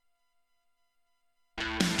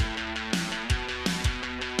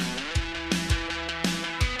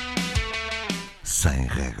sem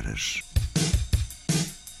regras.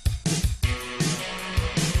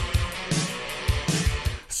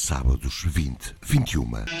 Sábados 20, 21.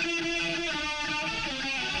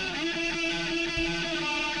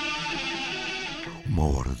 Uma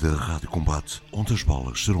hora de rádio combate onde as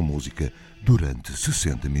bolas serão música durante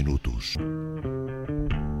 60 minutos.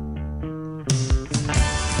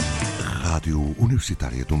 Rádio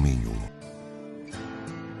Universitária do Minho.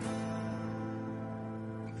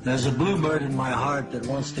 There's a bluebird in my heart that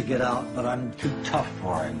wants to get out, but I'm too tough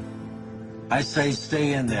for him. I say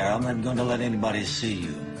stay in there. I'm not going to let anybody see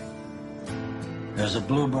you. There's a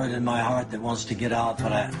bluebird in my heart that wants to get out,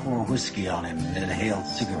 but I pour whiskey on him and inhale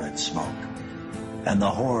cigarette smoke. And the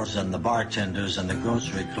whores and the bartenders and the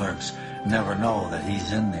grocery clerks never know that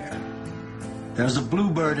he's in there. There's a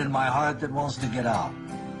bluebird in my heart that wants to get out,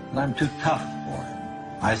 but I'm too tough for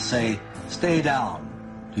him. I say stay down.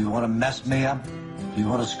 Do you want to mess me up? Do you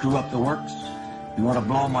want to screw up the works? You want to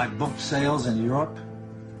blow my book sales in Europe?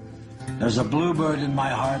 There's a bluebird in my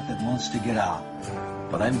heart that wants to get out,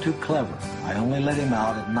 but I'm too clever. I only let him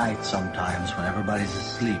out at night sometimes when everybody's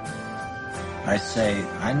asleep. I say,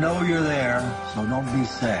 I know you're there, so don't be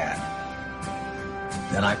sad.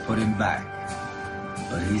 Then I put him back,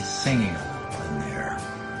 but he's singing a little in there.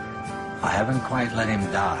 I haven't quite let him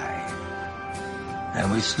die. And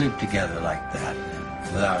we sleep together like that,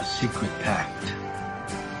 with our secret pact.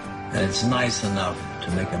 And it's nice enough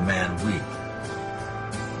to make a man weep.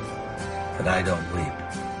 But I don't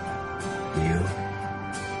weep. Do you?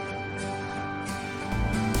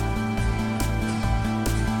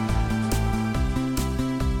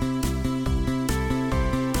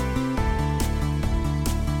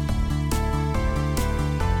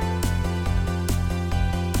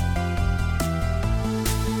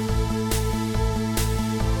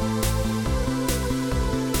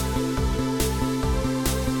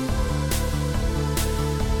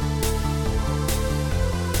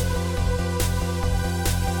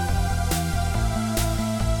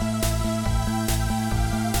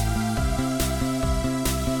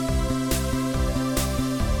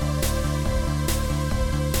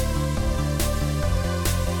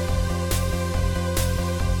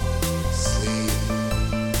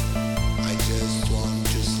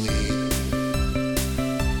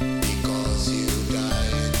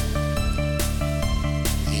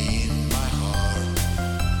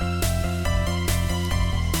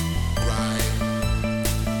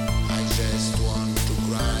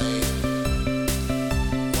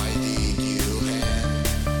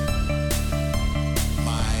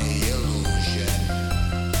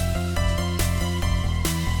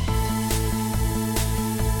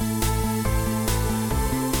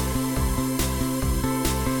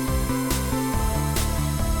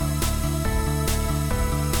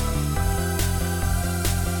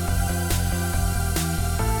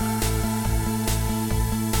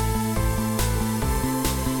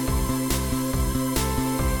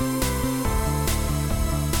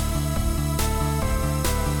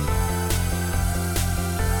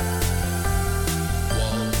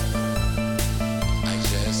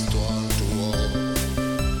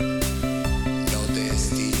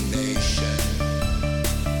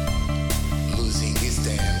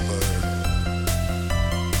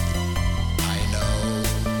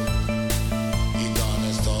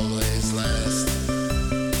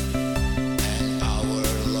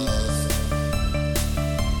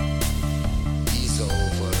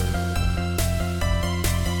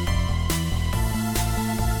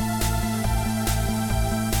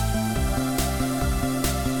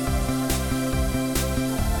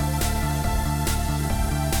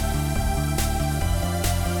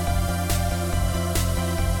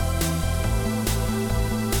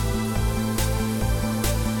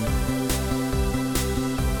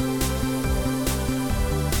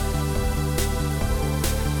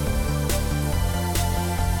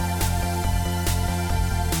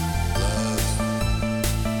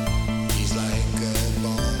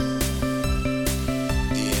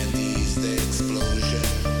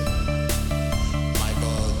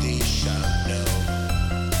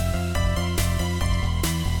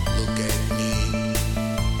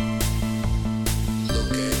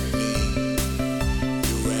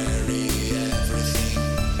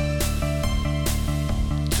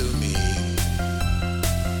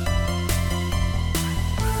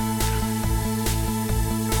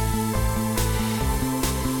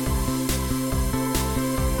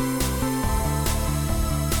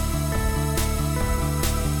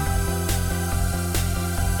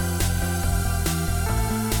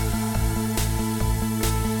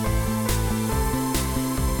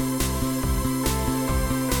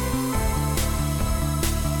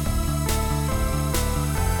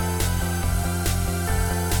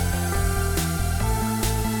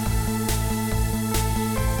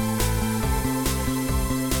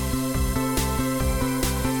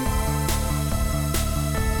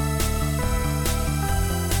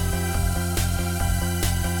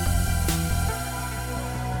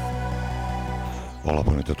 Olá,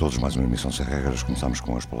 boa noite a todos, mais uma emissão sem regras. Começámos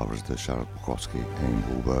com as palavras de Charles Bukowski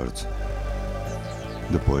em Bluebird.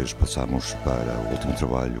 Depois passamos para o último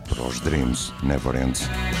trabalho, para os Dreams Never End,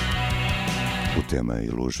 o tema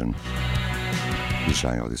Illusion, e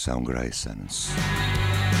já em audição GRAYSONS.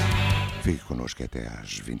 Fique connosco até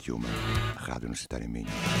às 21, Rádio Universitária Minho,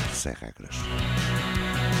 sem regras.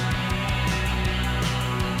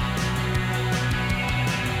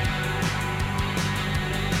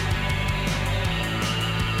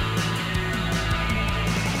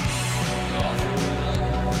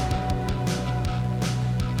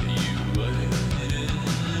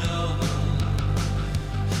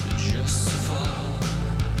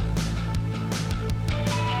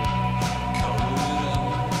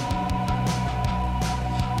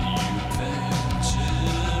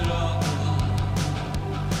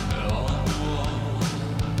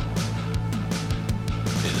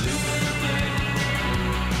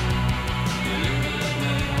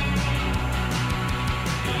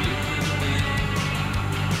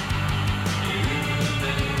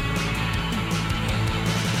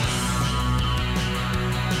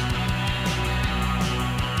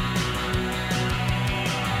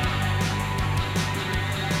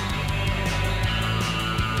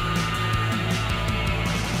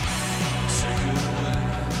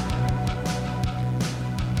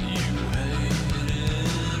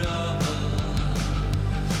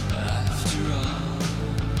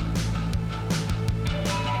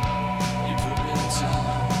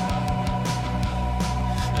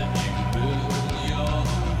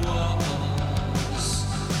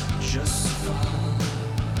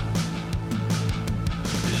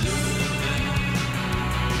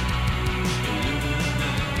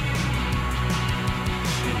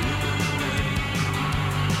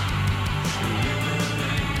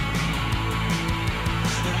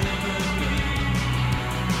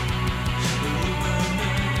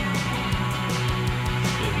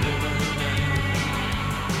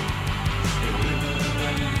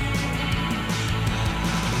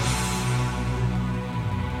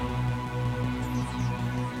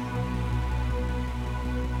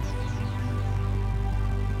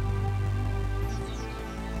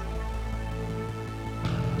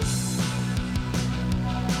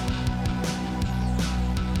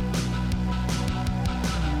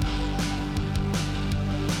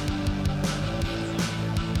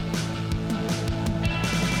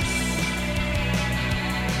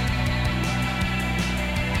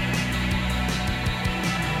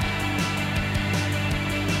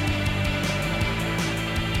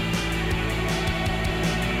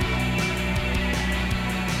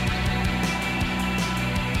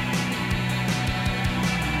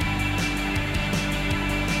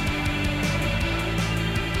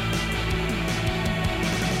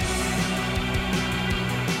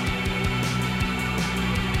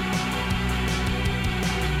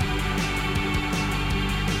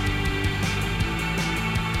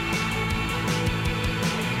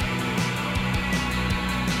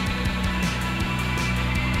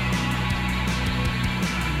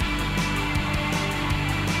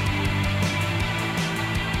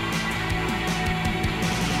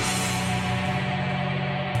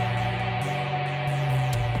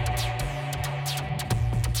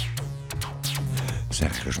 Sem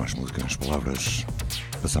regras, mais música nas palavras.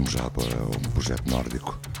 Passamos já para um projeto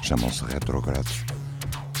nórdico, chamam-se RETROGRATH,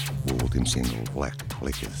 o último single, Black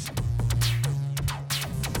Liquid.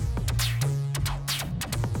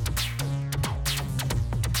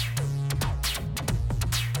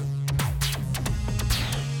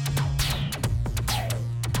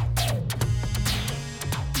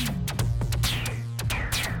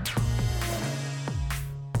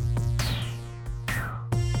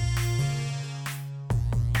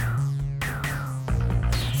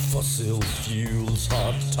 Fossil fuels,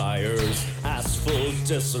 hot tires, asphalt,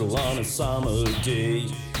 diesel on a summer day.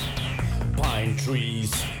 Pine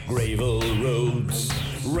trees, gravel roads,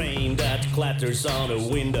 rain that clatters on the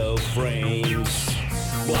window frames.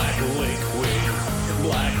 Black liquid,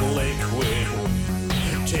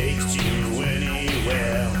 takes you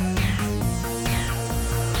anywhere.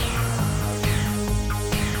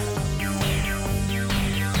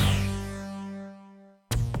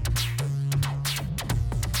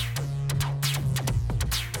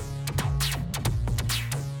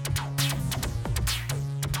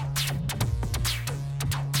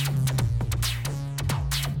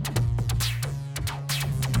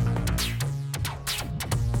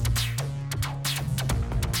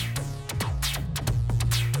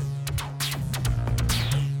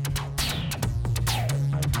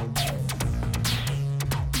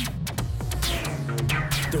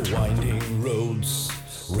 The winding roads,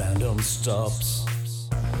 random stops,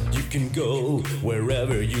 can go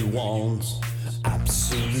wherever you want.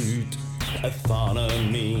 Absolute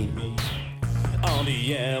autonomy on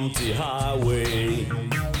the empty highway.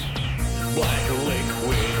 Black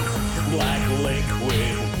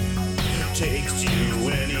liquid takes you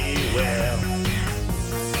anywhere.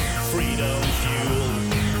 Freedom fuel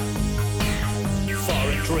for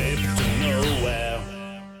a trip to nowhere.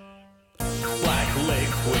 Black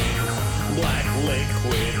liquid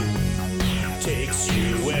takes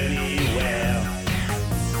you anywhere.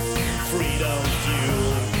 Freedom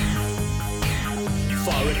fuel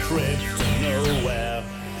for a trip to nowhere.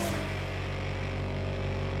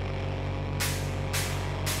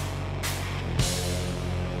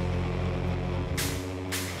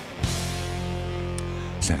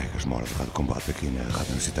 Sem regras, uma hora de rádio combate aqui na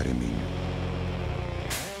Rádio Universitária Minho.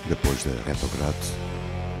 Depois da RETROGRATH,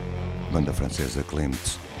 banda francesa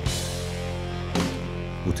KLYMT,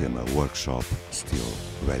 o tema Workshop Still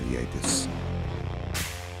Radiates.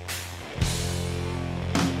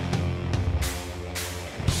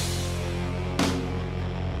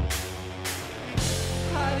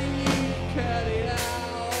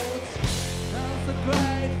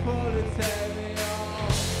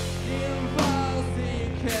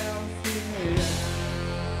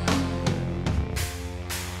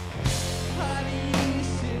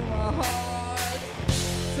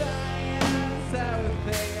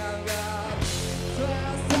 Everything I've got, so I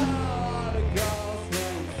saw the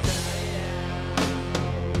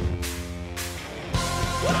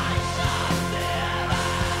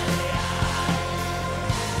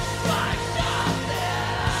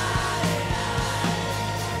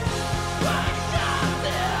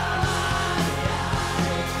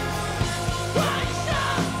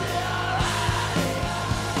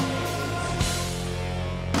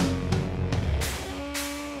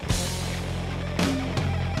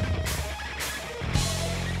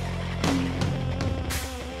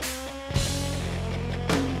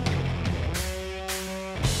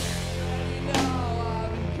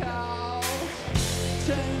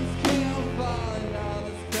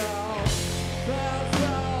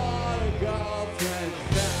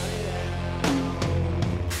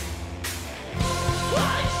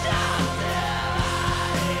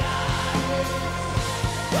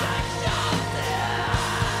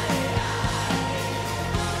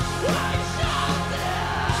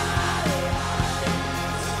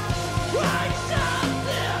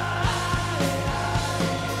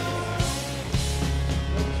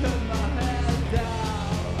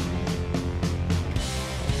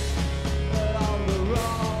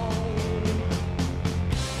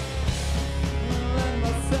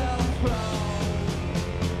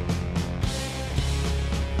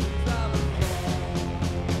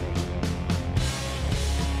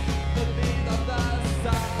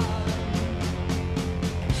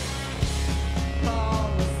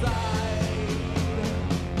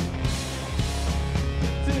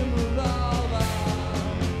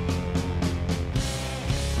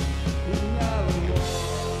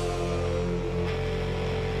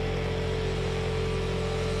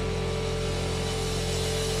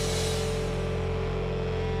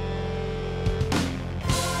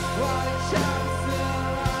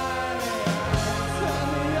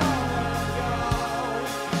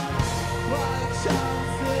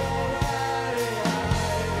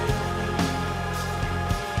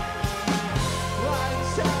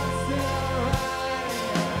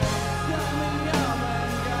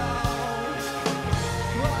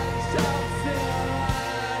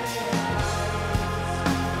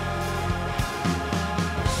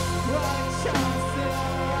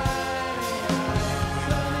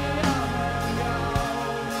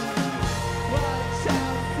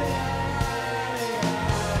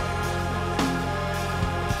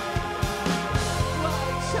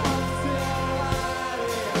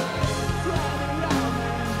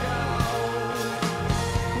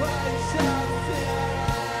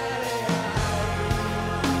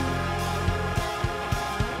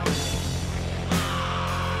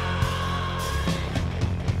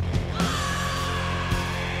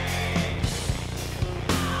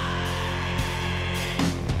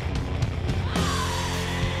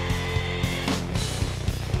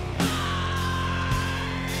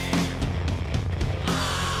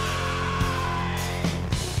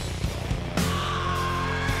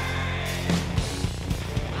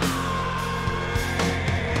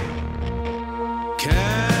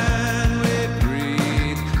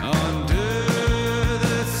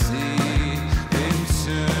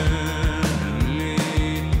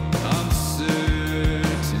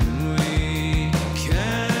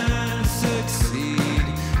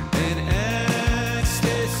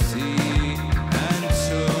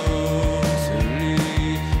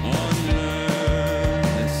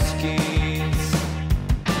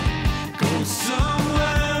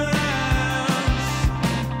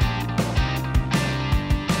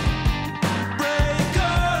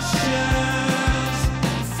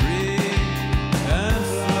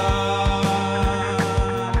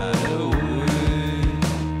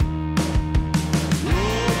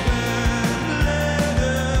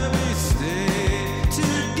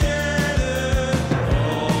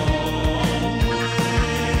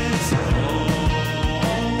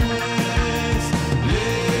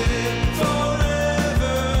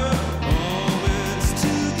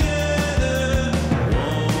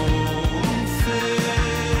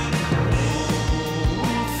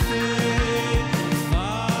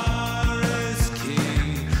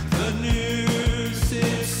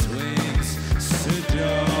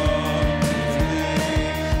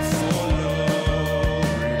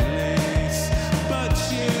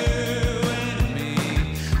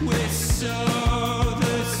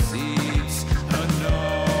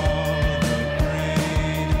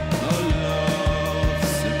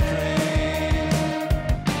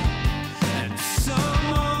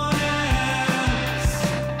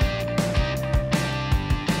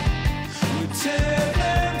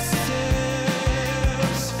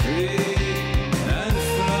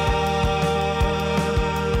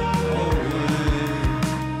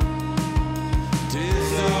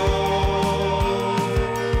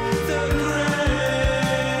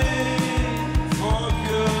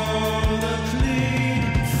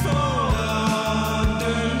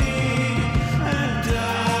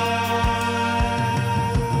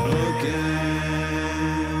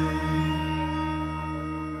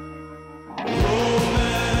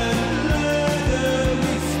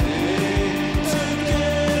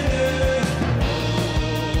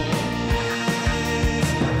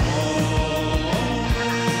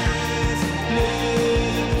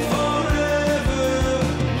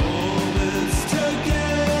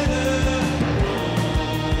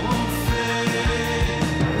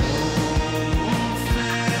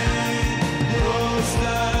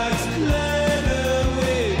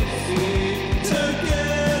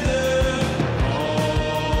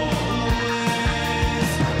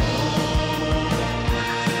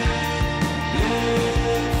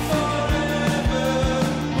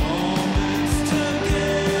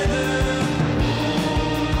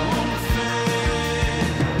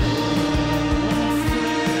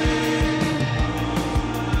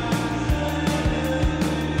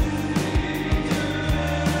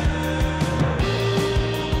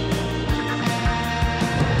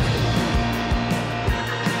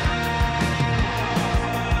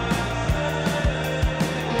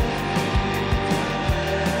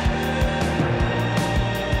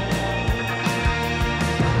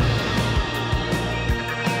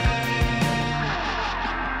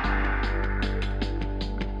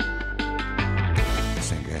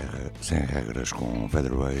Sem regras com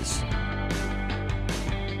VEDA RAYS,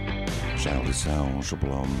 já na lição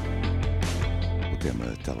SJBLOM, o tema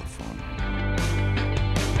telefone.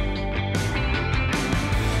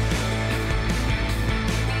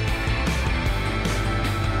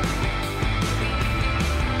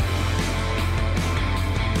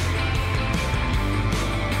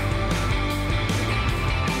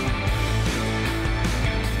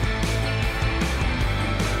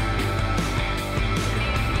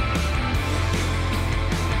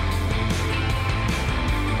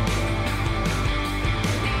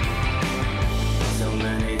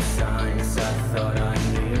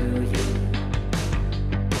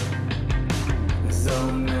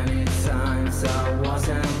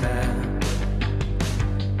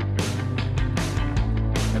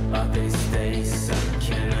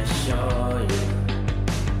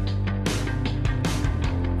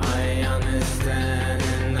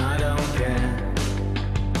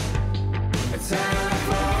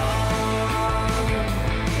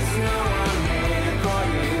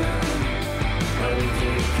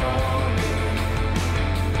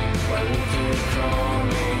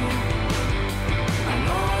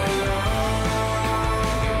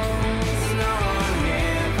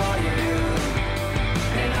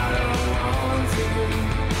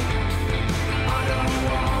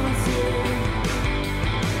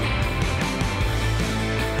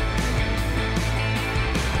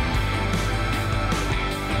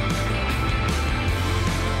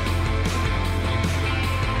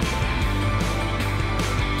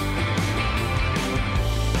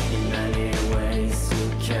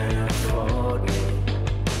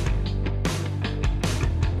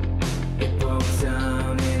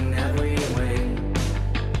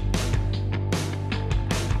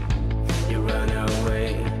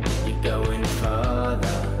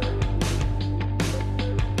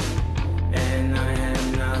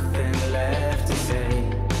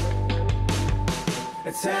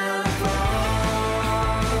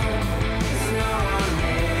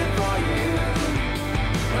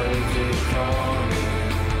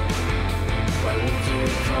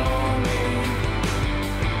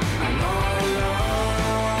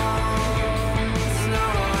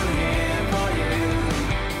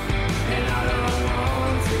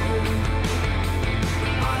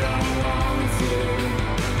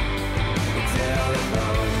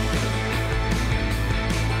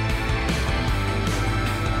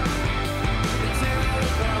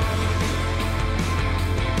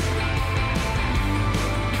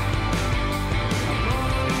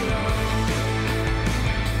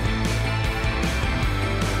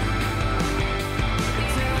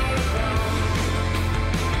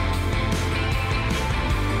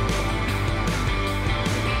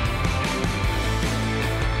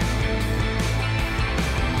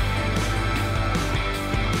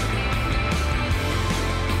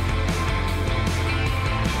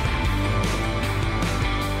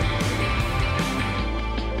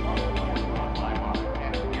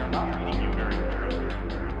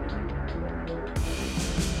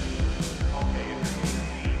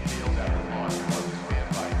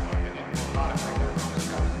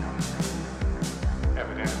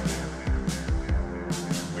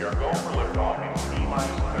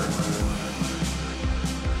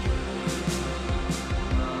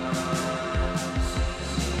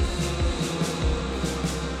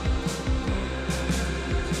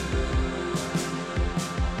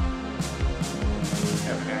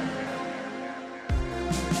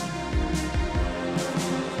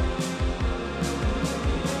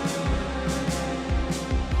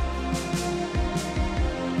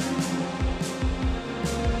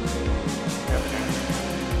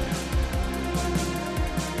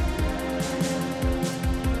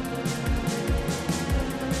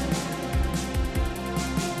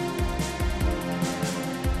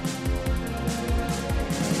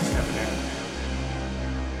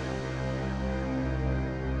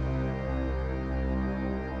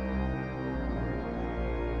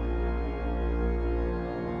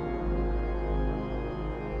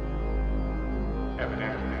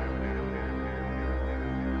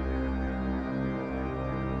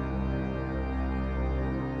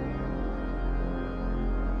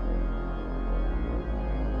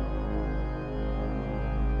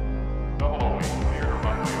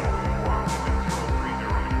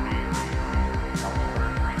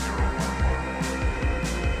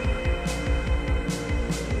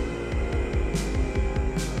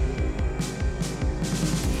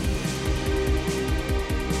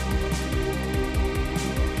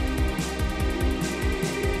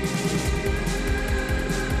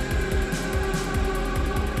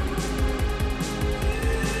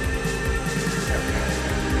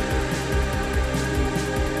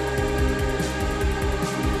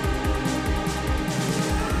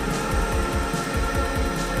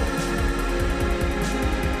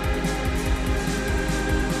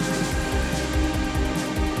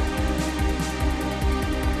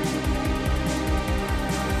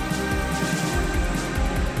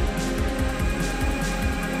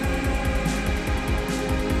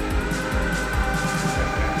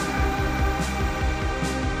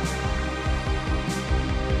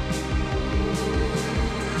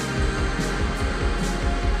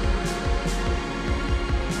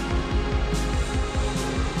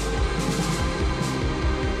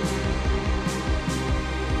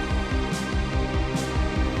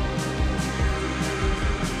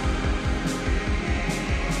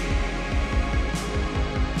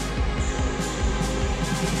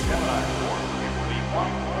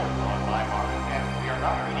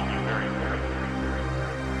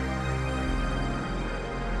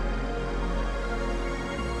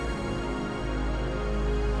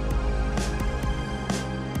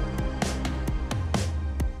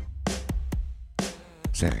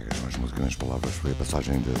 de grandes palavras, foi a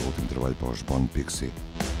passagem do último trabalho para os SJBLOM PIXIE,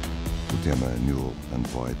 o tema Null and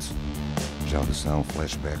Void, já a audição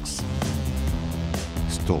Flashbacks,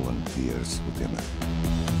 Stolen Years, o tema.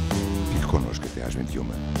 Fique connosco até às 21.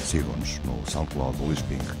 Sigam-nos no SoundCloud do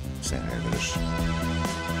Lisping, sem regras,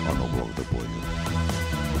 ou no blog de apoio.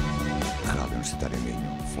 Rádio Universitária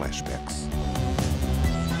Minho, Flashbacks.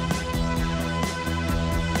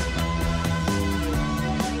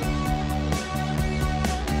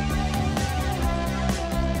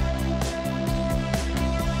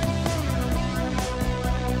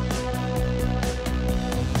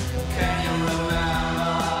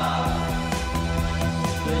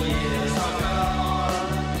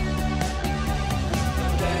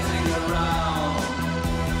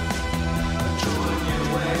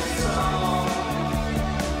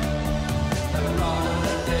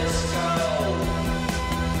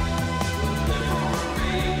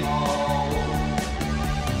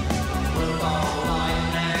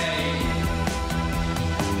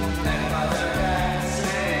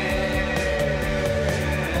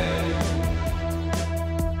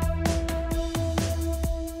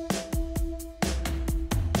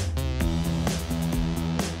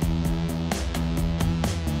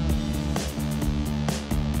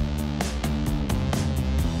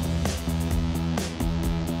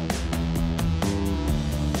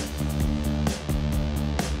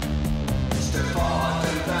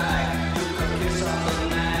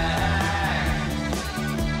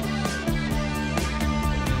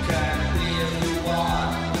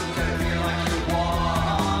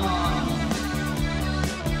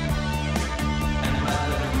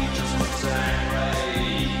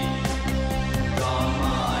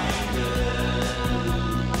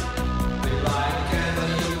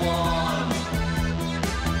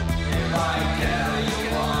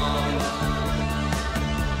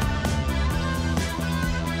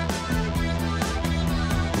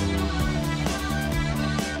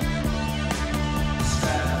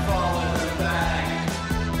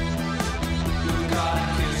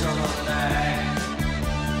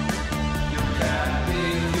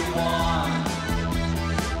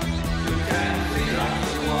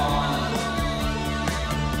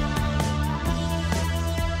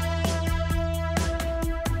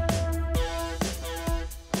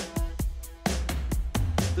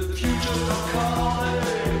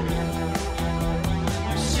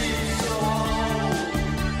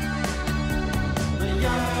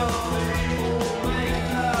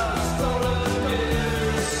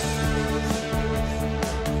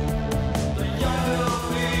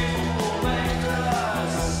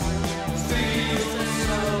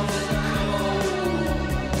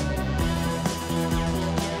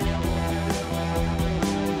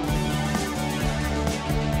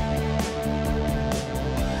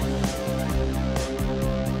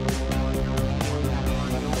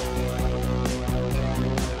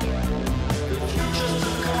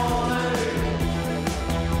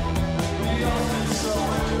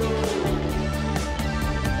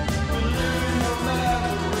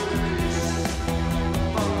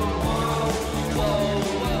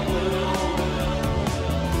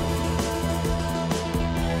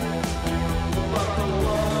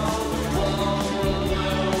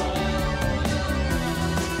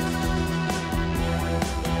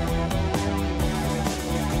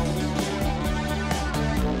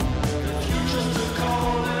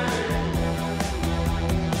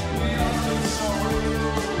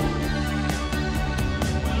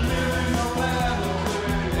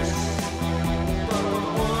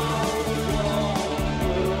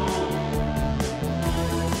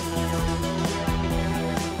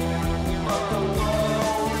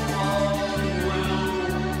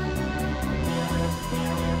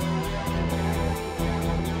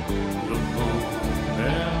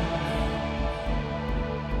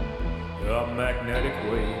 magnetic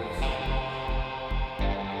waves.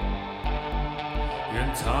 In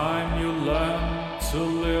time you learn to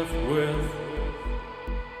live with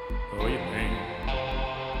all your pain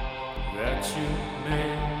that you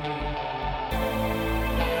made.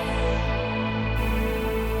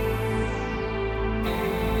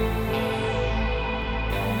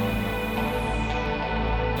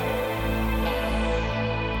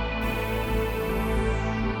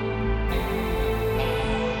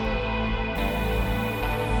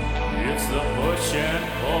 Push and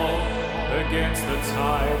pull against the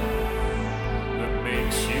tide that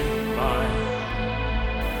makes you mine.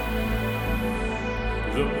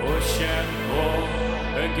 The push and pull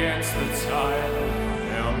against the tide,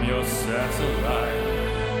 I'm your satellite,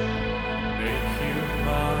 make you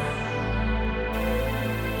mine.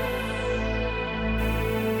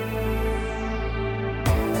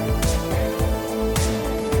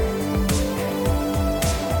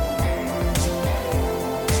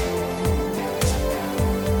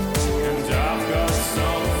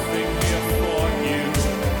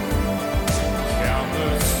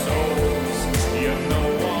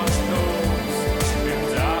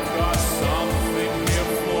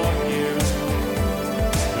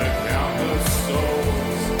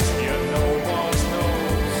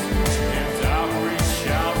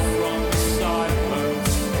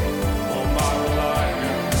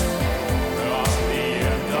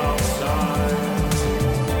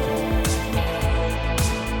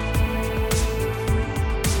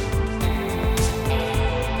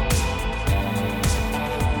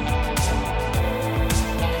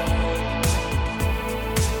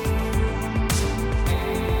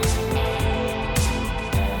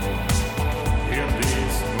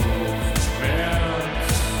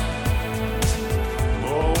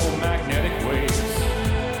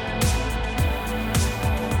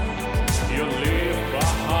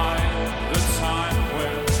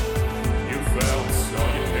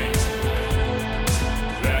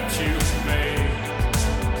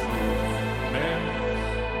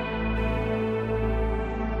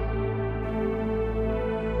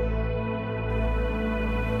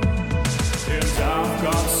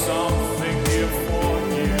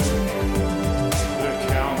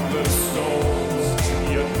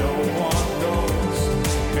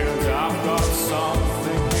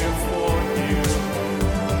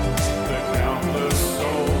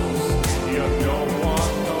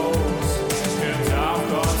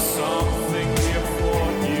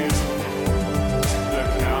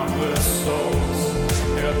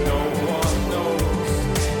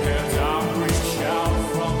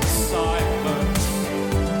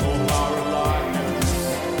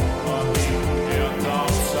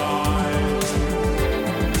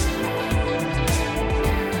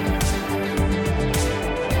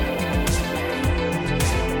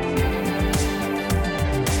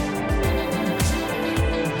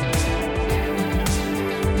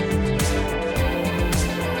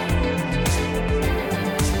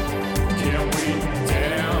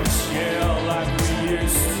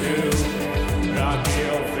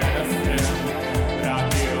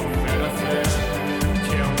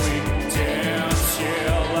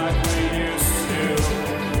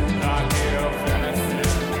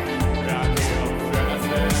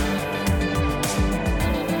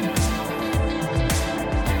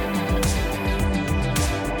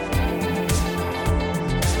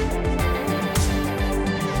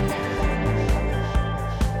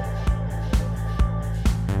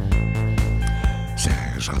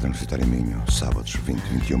 Regras, Rádio Universitária Minho, sábados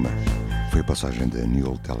 20-21, foi a passagem da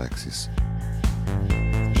NUL TELEXES.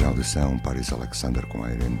 Já a audição Paris Alexander com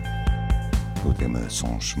Eirene, o tema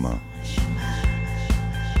Son Chemin.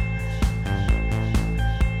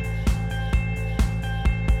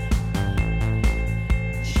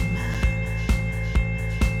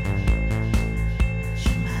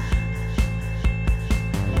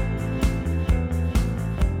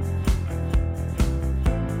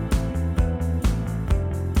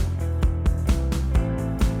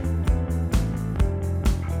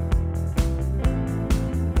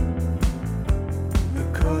 The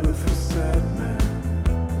colorful sad man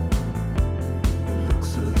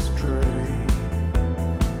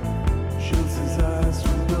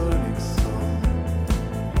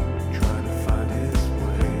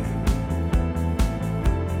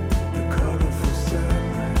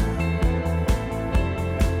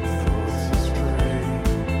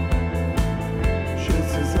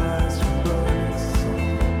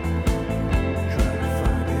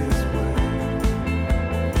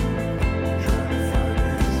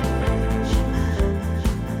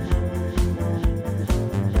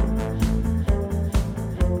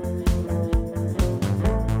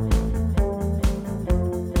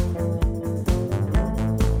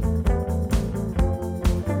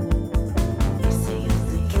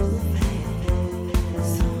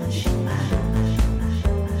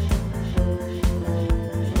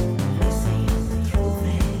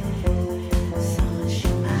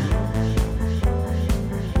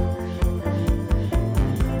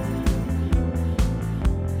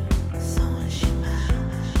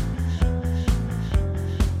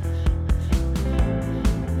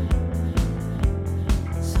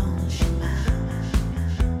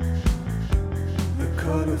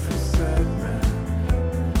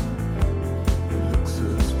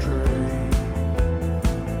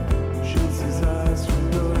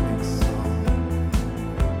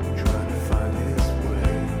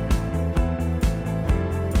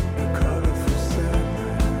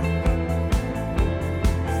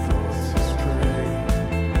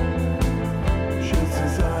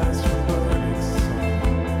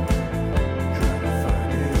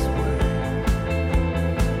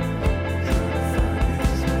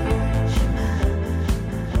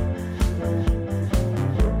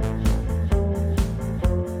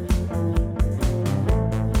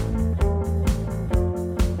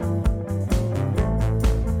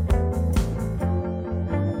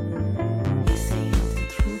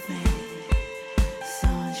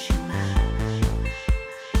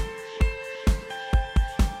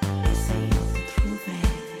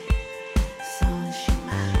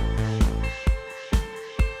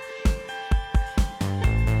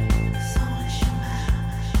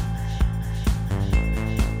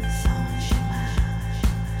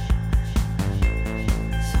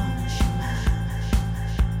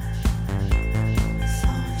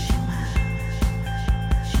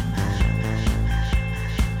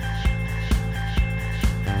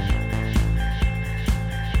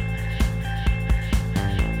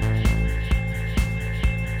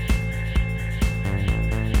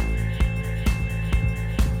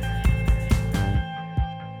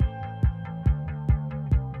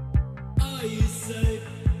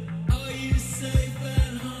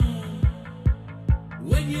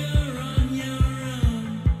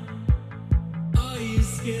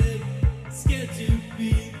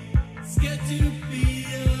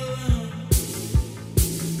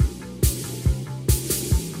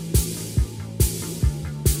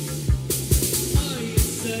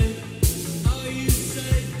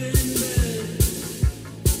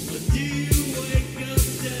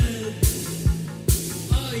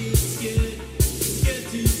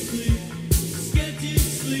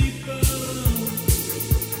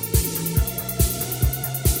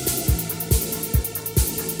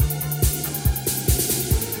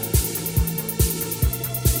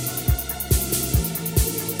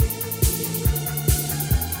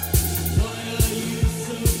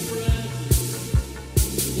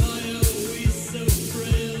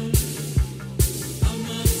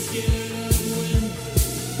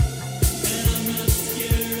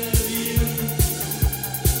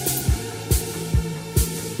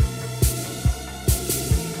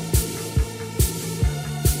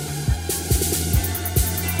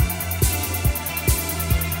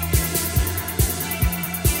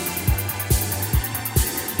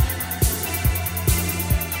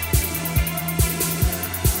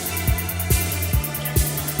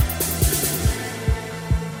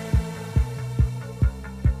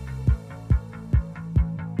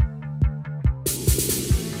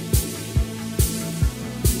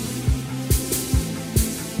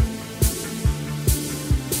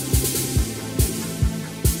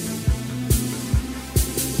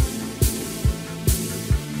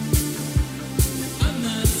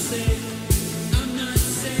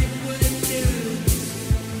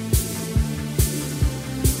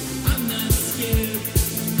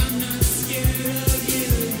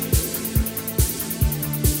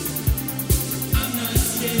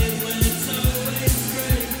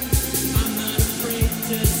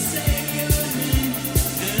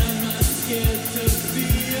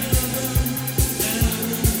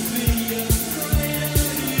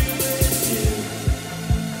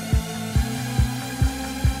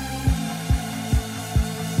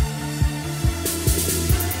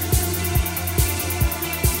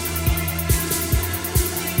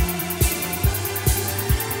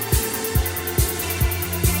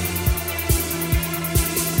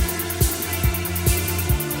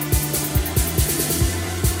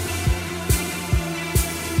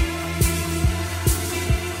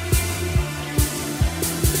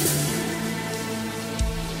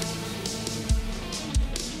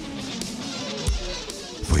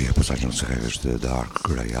Passagem-se regras de Dark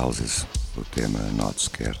Grey Houses, o tema Not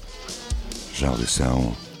Scared. Já a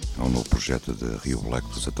audição é um novo projeto de Rio Black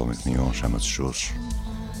dos Atomic Neon, chama-se CHOUX.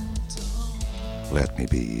 Let Me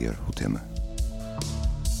Be Here, o tema.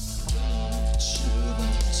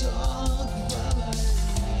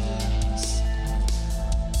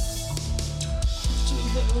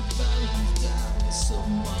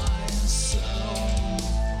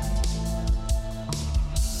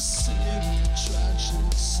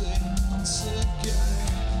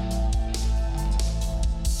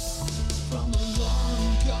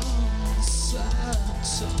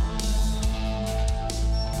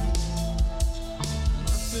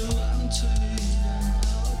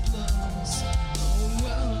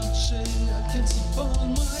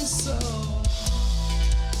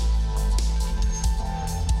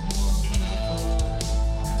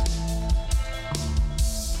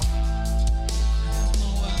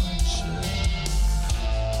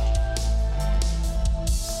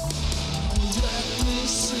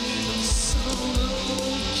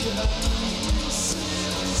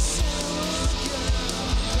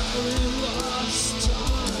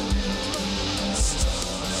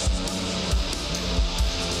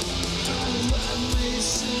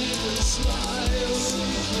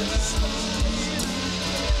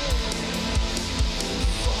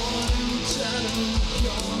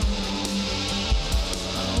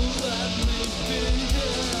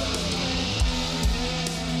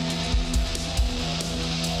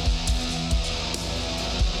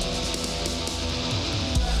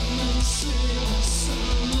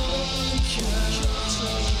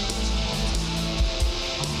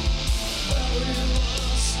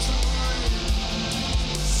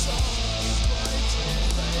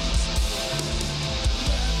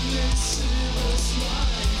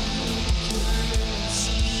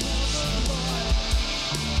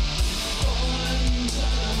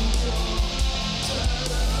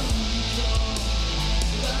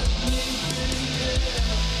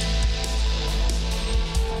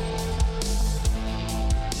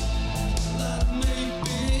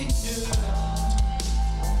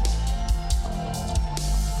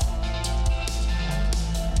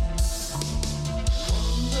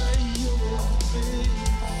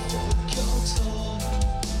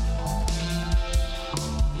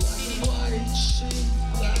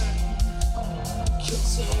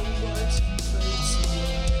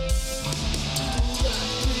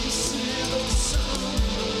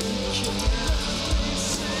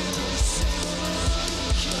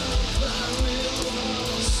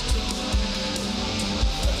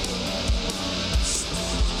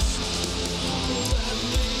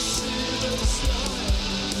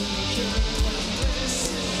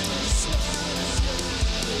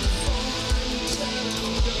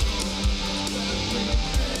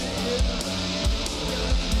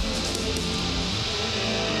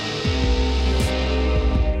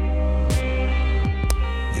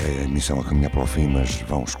 Estão a caminhar para o fim, mas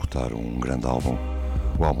vão escutar um grande álbum.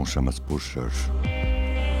 O álbum chama-se Pushers,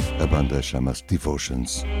 a banda chama-se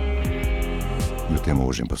Devotions e o tema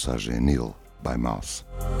hoje em passagem é Null by Mouse.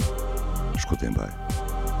 Escutem bem.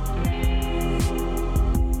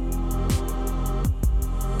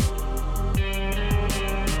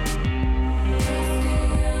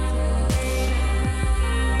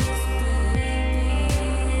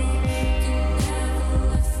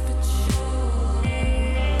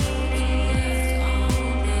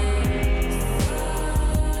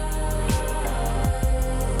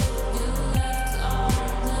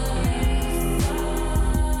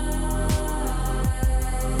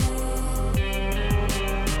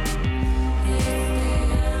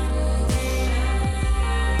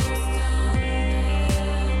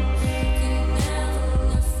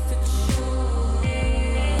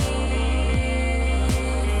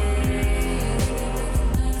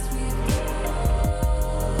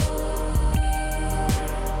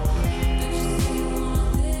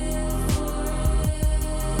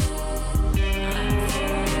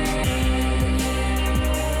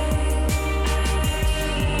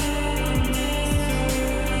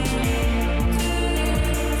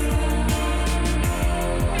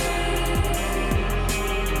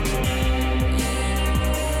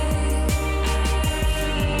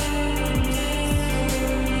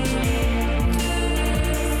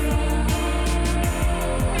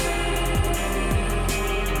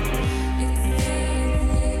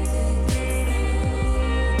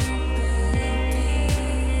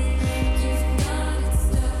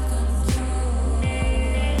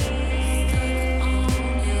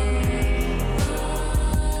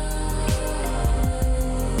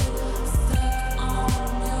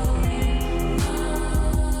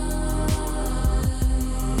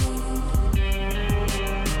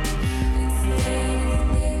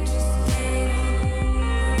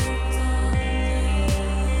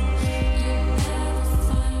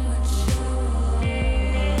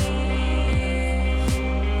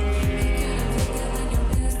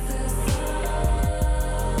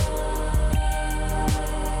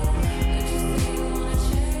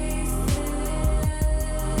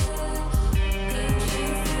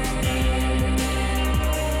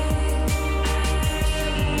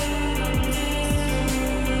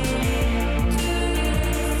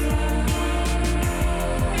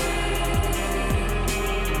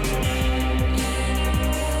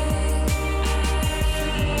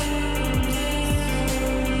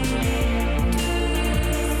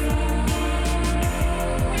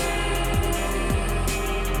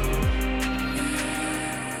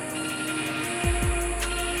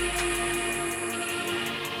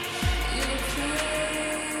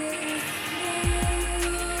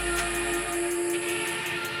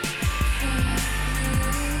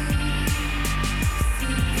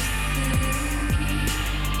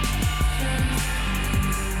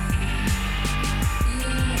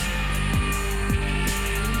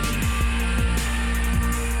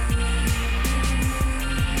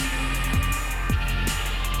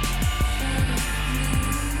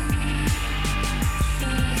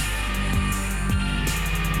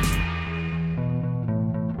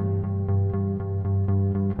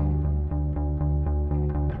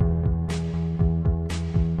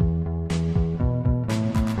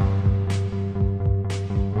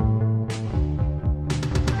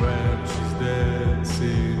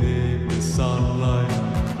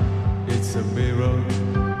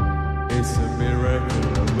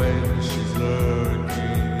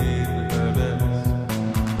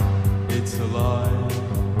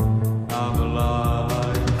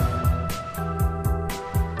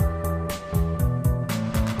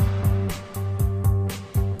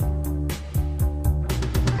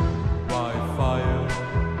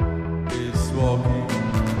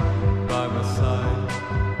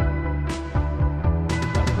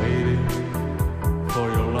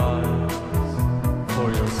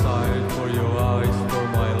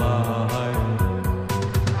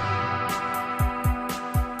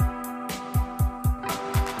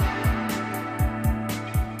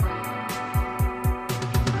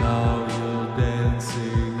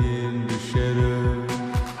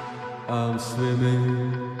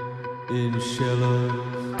 in shallows.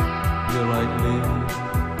 You're like me,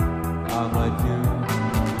 I'm like you.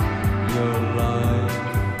 You're alive,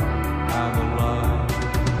 I'm alive.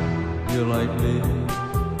 You're like me,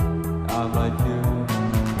 I'm like you.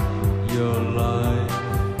 You're alive,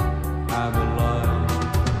 I'm alive.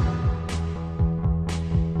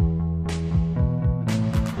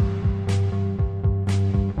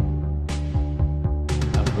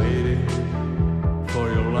 I'm waiting for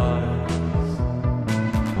your lies.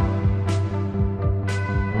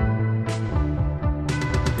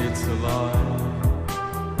 It's a lie,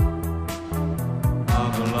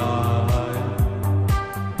 I'm alive.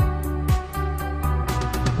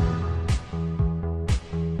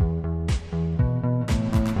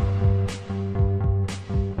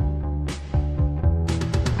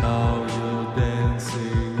 Now you're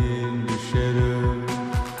dancing in the shadows.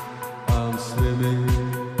 I'm swimming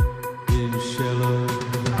in shallows.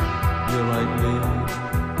 You're like me,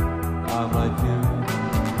 I'm like you.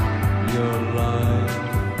 You're alive,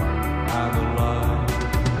 I'm alive.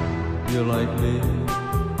 You're like me,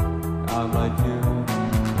 I'm like you.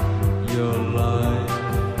 You're alive,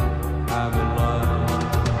 I'm alive.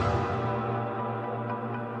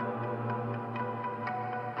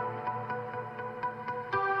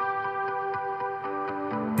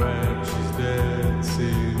 When she's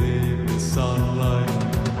dancing in the sunlight,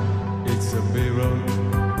 it's a mirror,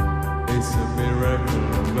 it's a miracle.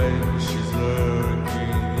 When she's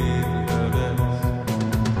lurking in her depths,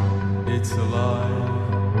 it's a lie,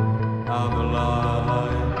 I'm alive.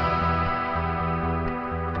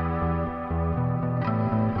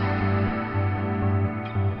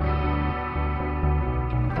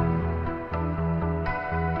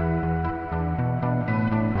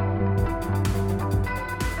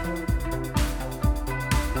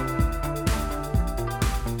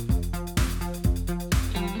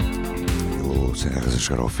 Regras a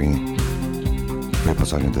chegar ao fim, foi a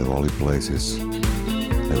passagem da Holy Places,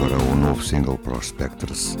 agora um novo single para os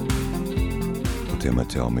SPECTRES, o tema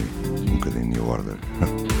Tell Me, um bocadinho New Order.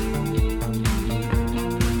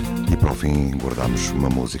 E para o fim guardamos uma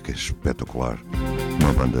música espetacular,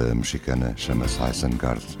 uma banda mexicana, chama-se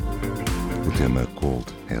ISENNGARD, o tema Cold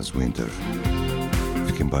as Winter.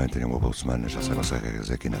 Fiquem bem, tenham uma boa semana, já saibam as regras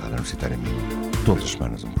aqui na Rádio Universitária Minha. Todas as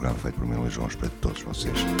semanas um programa feito por mim, Luís João, para todos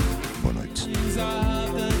vocês. Boa noite.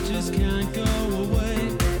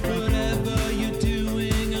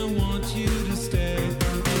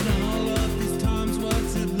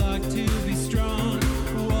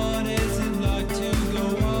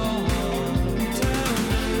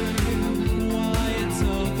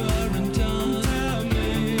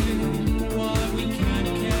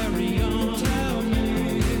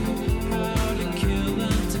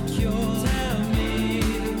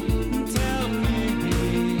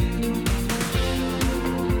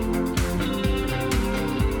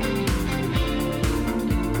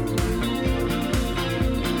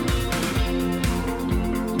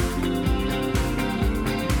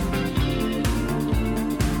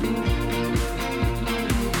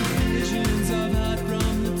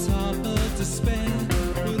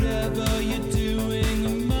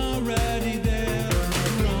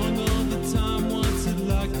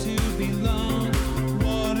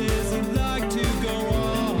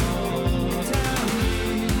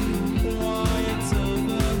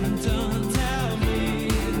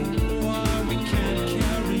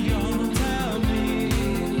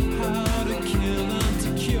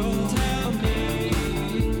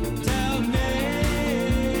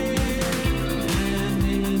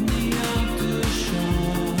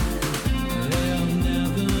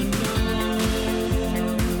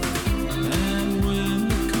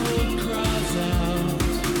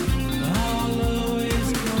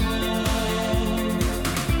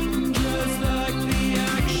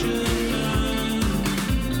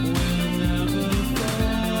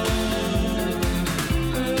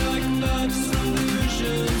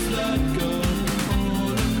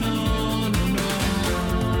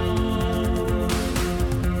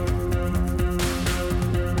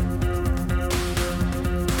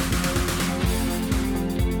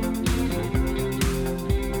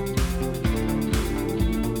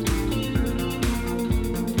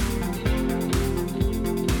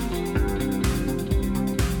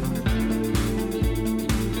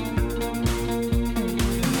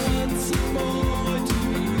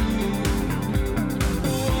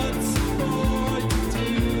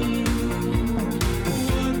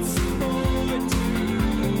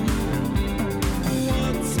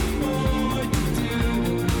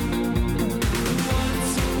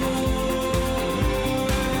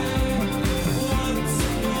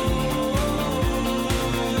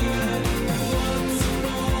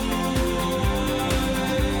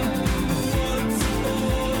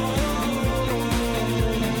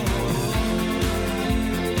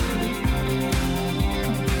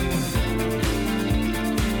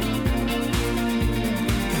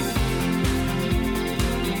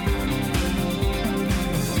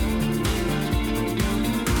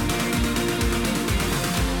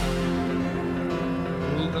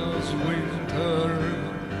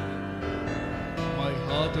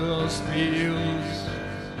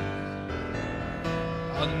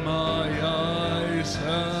 and my eyes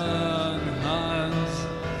and hands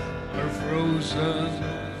are frozen.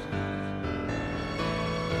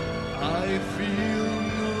 I feel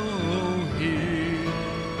no heat,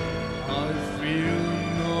 I feel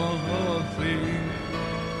nothing,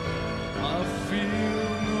 I feel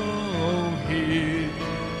no heat,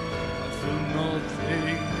 I feel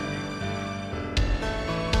nothing.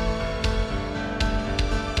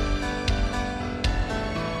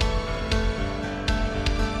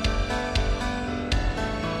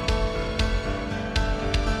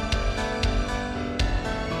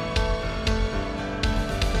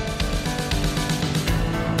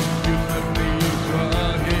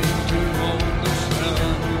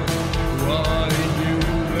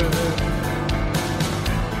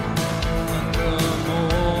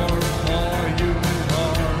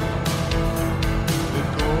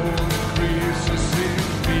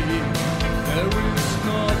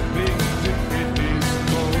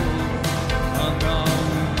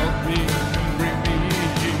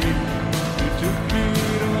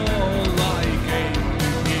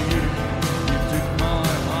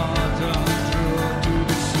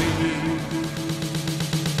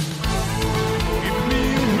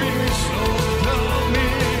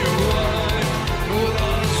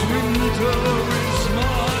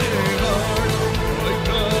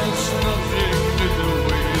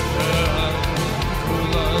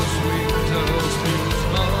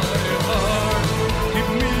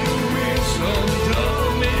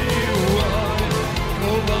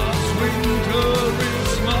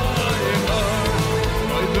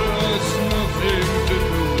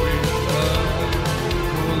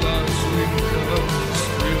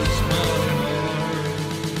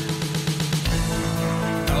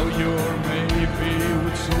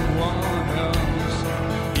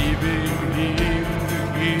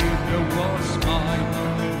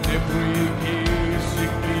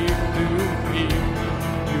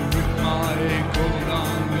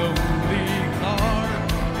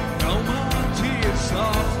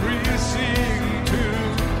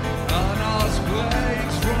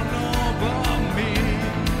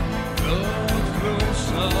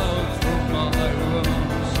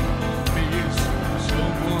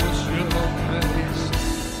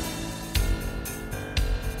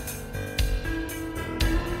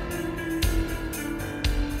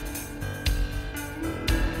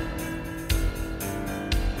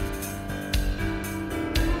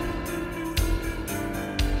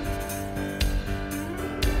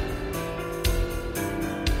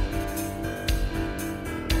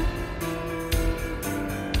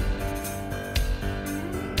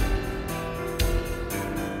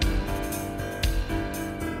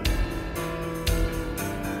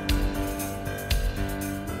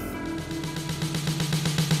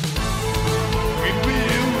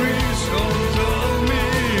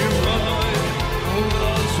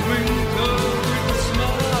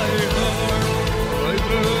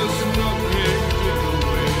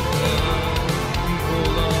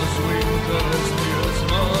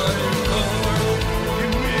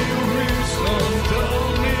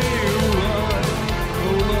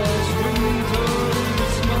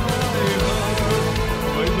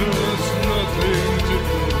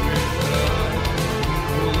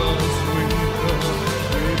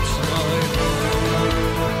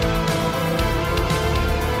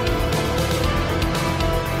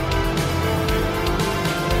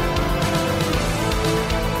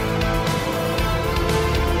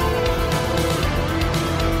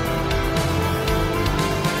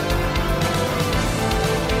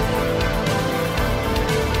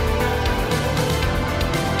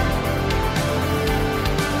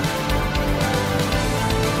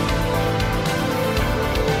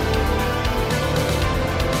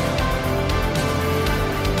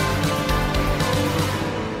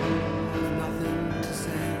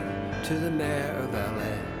 to the mayor of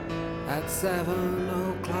LA at 7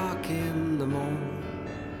 o'clock in the morning.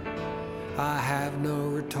 I have no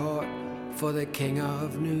retort for the king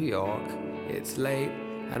of New York. It's late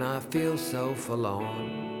and I feel so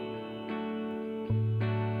forlorn.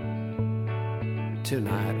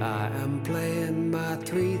 Tonight I am playing my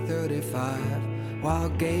 335 while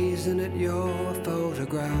gazing at your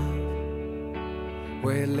photograph.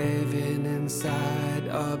 We're living inside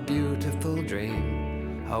a beautiful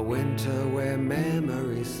dream, a winter where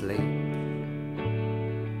memories sleep.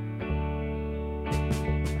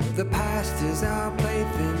 The past is our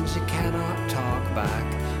playthings, you cannot talk back.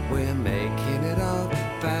 We're making it up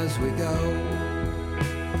as we go.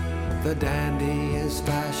 The dandy is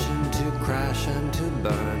fashioned to crash and to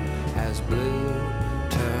burn as blue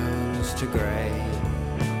turns to gray.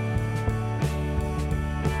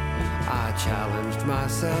 I challenged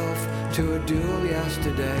myself to a duel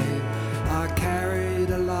yesterday. I carried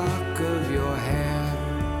a lock of your hair.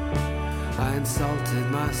 I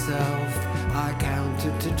insulted myself. I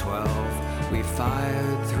counted to 12. We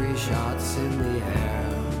fired 3 shots in the air.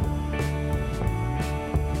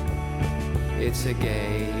 It's a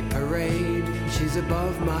gay parade. She's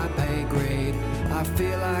above my pay grade. I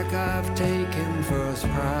feel like I've taken first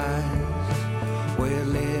prize. We're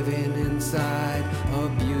living inside a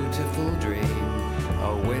beautiful dream,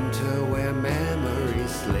 a winter where memory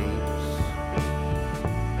sleeps.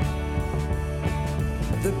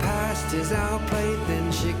 The past is our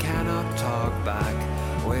plaything, she cannot talk back.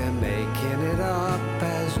 We're making it up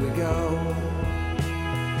as we go.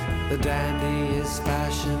 The dandy is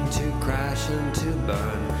fashioned to crash and to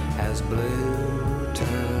burn as blue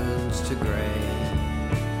turns to gray.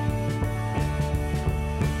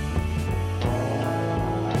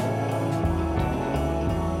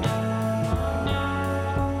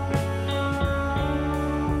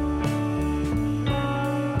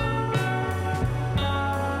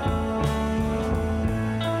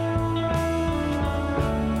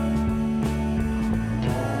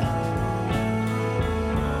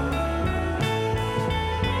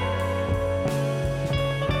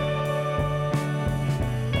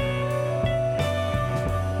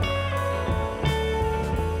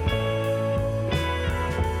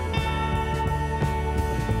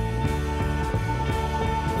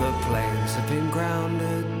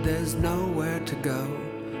 There's nowhere to go.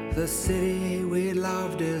 The city we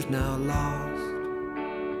loved is now lost.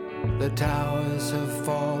 The towers have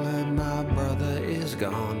fallen, my brother is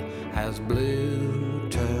gone as blue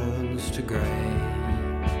turns to gray.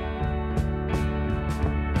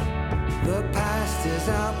 The past is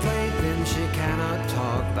our plaything, she cannot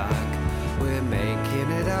talk back. We're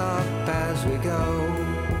making it up as we go.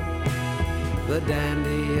 The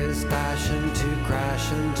dandy is fashioned to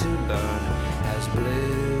crash and to burn as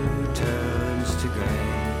blue turns to gray.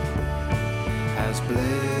 As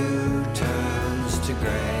blue turns to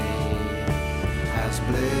gray. As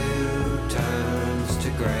blue turns to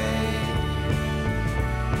gray.